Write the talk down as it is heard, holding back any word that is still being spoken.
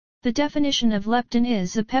The definition of leptin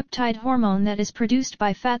is a peptide hormone that is produced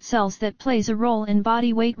by fat cells that plays a role in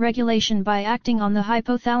body weight regulation by acting on the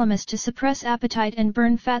hypothalamus to suppress appetite and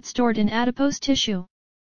burn fat stored in adipose tissue.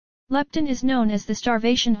 Leptin is known as the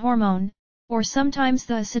starvation hormone, or sometimes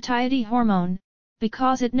the satiety hormone,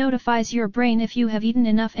 because it notifies your brain if you have eaten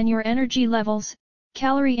enough and your energy levels,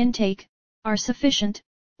 calorie intake, are sufficient,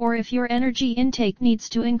 or if your energy intake needs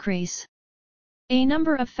to increase. A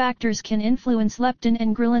number of factors can influence leptin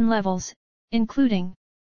and ghrelin levels, including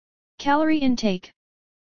calorie intake,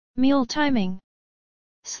 meal timing,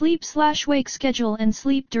 sleep/wake schedule and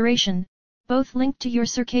sleep duration, both linked to your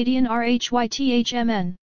circadian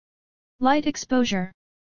rhythmn, light exposure,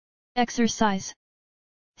 exercise,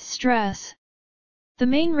 stress. The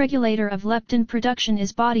main regulator of leptin production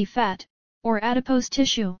is body fat, or adipose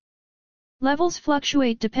tissue. Levels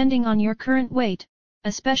fluctuate depending on your current weight,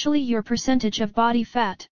 especially your percentage of body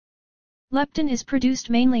fat. Leptin is produced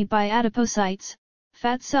mainly by adipocytes,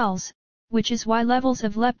 fat cells, which is why levels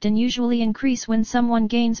of leptin usually increase when someone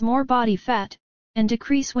gains more body fat, and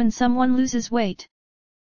decrease when someone loses weight.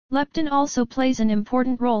 Leptin also plays an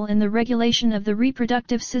important role in the regulation of the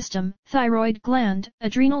reproductive system, thyroid gland,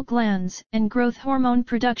 adrenal glands, and growth hormone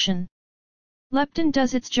production. Leptin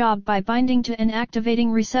does its job by binding to and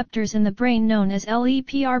activating receptors in the brain known as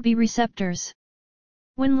LEPRB receptors.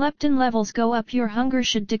 When leptin levels go up, your hunger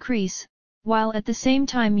should decrease, while at the same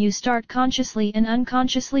time you start consciously and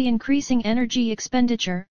unconsciously increasing energy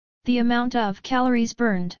expenditure, the amount of calories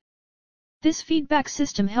burned. This feedback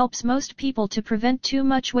system helps most people to prevent too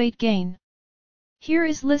much weight gain. Here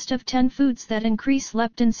is list of 10 foods that increase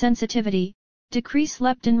leptin sensitivity, decrease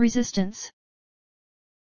leptin resistance.